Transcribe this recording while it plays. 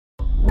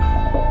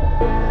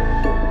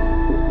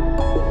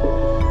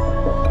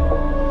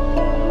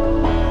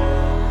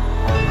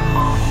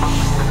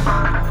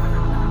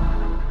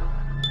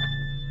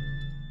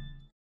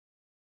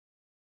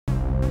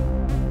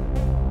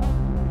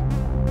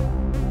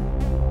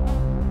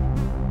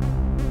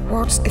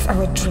What if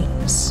our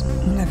dreams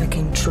never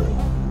came true?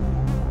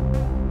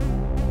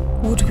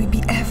 Would we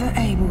be ever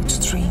able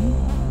to dream?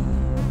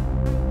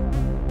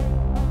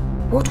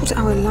 What would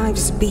our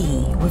lives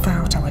be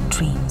without our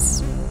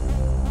dreams?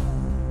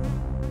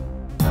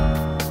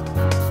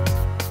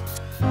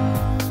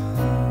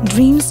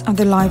 Dreams are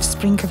the life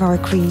spring of our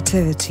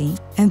creativity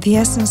and the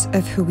essence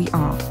of who we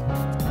are.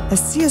 As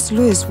C.S.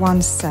 Lewis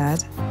once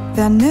said,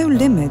 there are no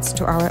limits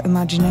to our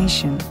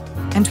imagination,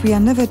 and we are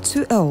never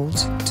too old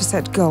to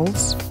set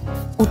goals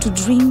or to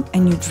dream a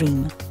new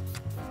dream.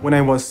 When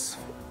I was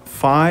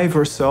 5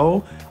 or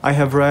so, I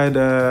have read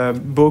a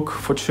book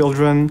for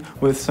children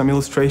with some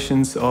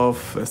illustrations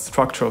of a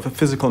structure of a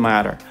physical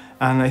matter.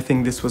 And I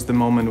think this was the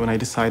moment when I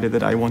decided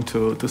that I want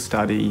to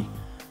study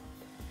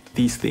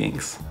these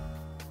things.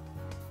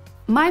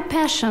 My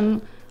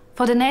passion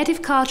for the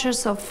native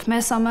cultures of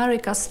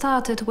Mesoamerica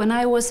started when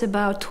I was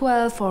about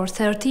 12 or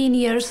 13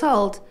 years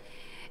old.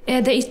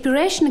 The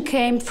inspiration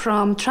came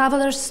from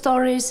traveler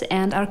stories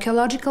and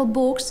archaeological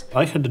books.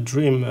 I had a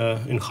dream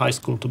in high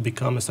school to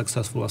become a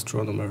successful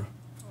astronomer.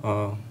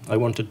 I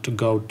wanted to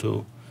go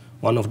to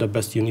one of the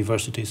best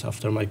universities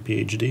after my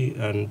PhD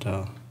and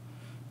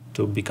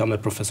to become a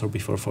professor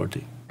before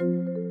 40.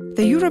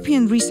 The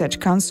European Research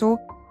Council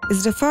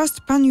is the first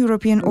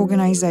pan-European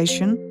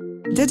organization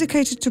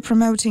dedicated to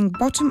promoting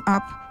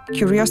bottom-up,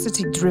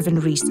 curiosity-driven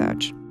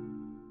research.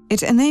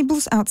 It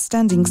enables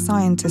outstanding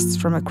scientists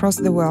from across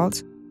the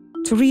world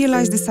to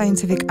realize the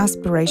scientific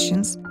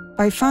aspirations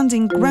by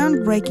funding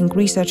groundbreaking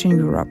research in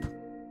Europe.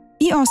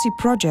 ERC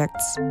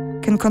projects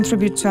can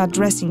contribute to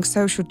addressing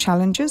social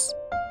challenges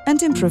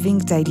and improving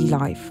daily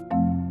life.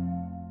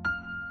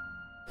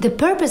 The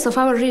purpose of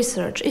our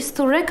research is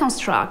to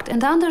reconstruct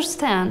and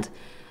understand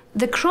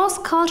the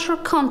cross-cultural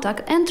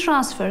contact and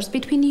transfers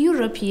between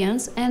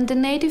Europeans and the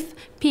native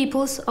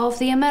peoples of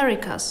the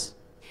Americas.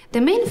 The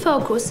main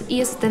focus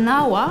is the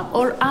Nahua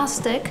or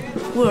Aztec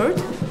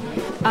word,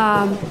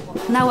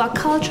 Nahua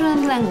culture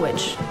and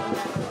language.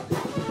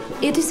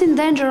 It is in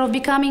danger of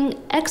becoming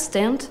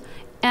extinct,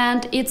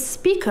 and its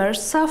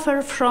speakers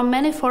suffer from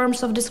many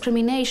forms of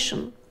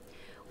discrimination.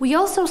 We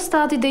also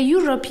study the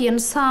European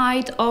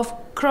side of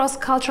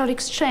cross-cultural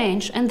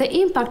exchange and the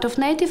impact of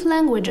native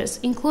languages,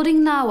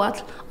 including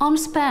Nahuatl, on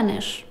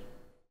Spanish.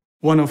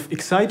 One of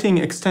exciting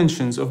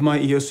extensions of my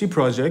EOC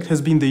project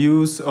has been the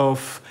use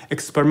of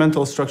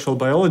experimental structural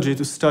biology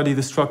to study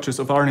the structures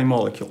of RNA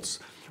molecules.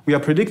 We are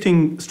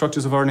predicting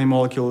structures of RNA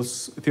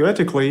molecules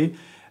theoretically,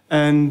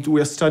 and we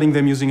are studying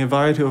them using a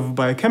variety of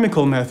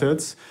biochemical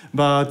methods,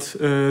 but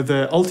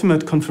the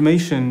ultimate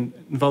confirmation,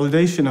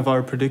 validation of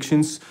our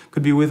predictions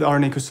could be with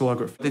RNA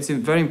crystallography. It's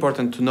very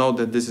important to know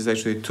that this is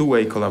actually a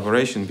two-way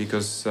collaboration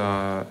because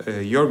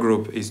your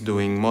group is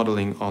doing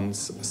modeling on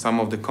some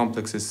of the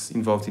complexes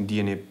involved in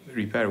DNA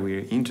repair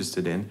we're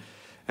interested in,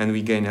 and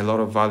we gain a lot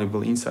of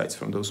valuable insights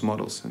from those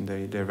models, and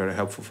they're very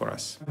helpful for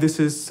us. This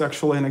is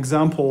actually an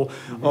example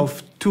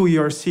of 2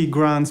 ERC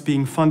grants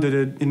being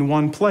funded in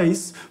one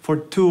place for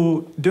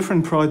 2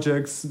 different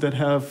projects that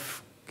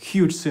have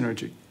huge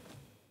synergy.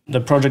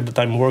 The project that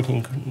I'm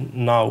working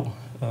now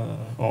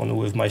on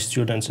with my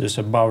students is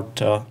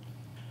about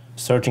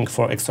searching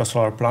for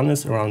extrasolar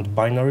planets around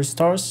binary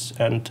stars,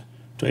 and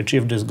to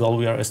achieve this goal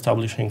we are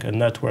establishing a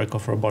network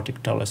of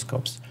robotic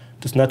telescopes.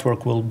 This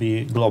network will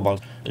be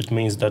global. It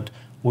means that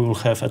we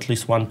will have at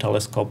least one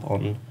telescope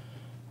on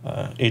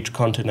each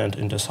continent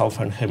in the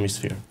southern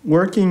hemisphere.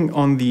 Working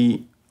on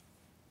the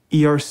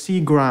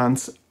ERC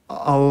grants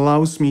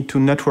allows me to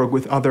network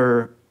with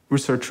other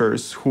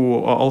researchers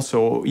who are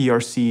also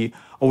ERC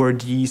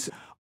awardees.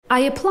 I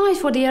applied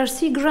for the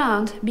ERC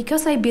grant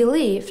because I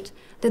believed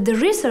that the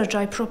research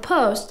I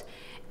proposed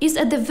is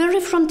at the very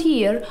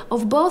frontier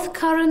of both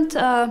current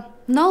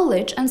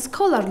knowledge and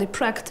scholarly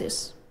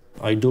practice.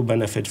 I do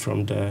benefit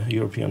from the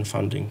European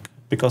funding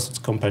because it's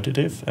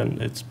competitive and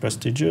it's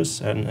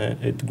prestigious and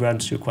it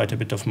grants you quite a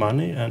bit of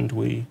money, and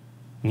we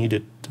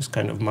needed this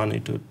kind of money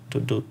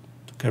to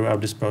carry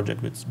out this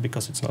project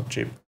because it's not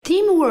cheap.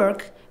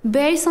 Teamwork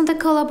based on the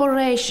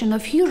collaboration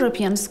of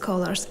European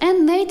scholars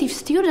and native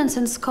students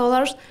and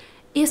scholars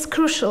is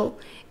crucial,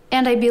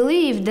 and I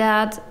believe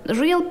that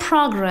real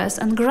progress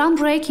and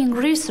groundbreaking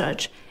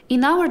research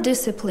in our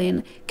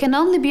discipline can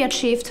only be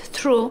achieved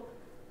through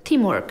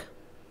teamwork.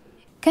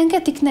 Kenke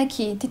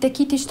tikneki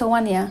titekitish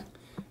towania.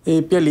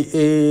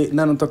 Piali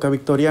nanotoka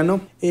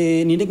Victoriano.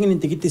 Nireki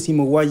nitekiti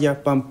simoguaya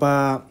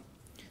pampa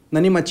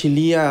nani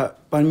machilia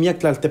palmiak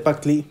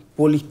tlaltepactli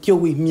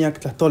politiowi miak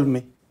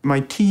tlatolme. My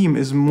team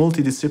is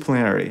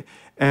multidisciplinary,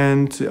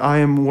 and I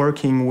am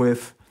working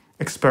with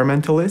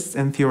experimentalists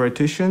and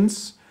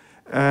theoreticians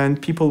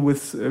and people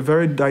with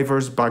very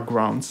diverse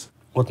backgrounds.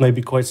 What may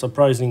be quite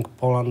surprising,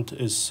 Poland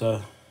is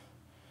a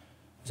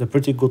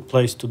pretty good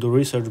place to do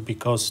research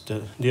because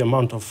the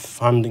amount of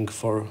funding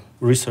for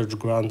research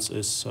grants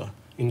is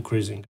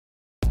increasing.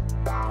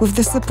 With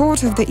the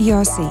support of the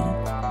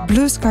ERC,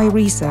 Blue Sky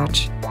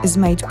Research is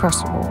made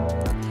possible,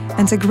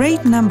 and a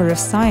great number of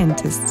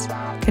scientists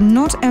can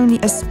not only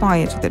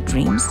aspire to their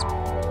dreams,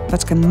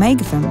 but can make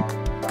them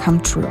come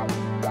true.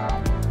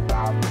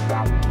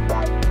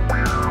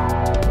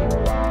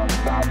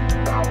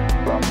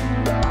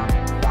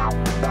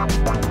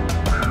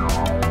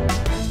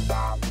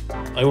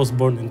 I was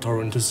born in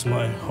Torun, this is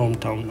my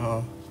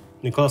hometown.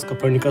 Nicholas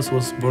Copernicus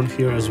was born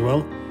here as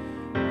well.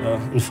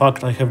 In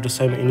fact, I have the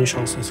same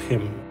initials as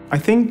him. I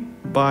think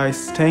by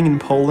staying in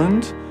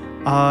Poland,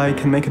 I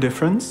can make a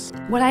difference.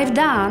 What I've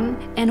done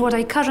and what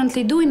I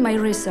currently do in my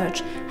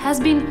research has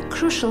been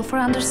crucial for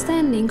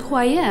understanding who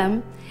I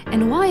am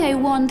and why I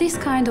want this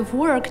kind of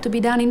work to be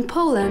done in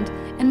Poland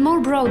and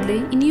more broadly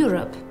in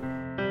Europe.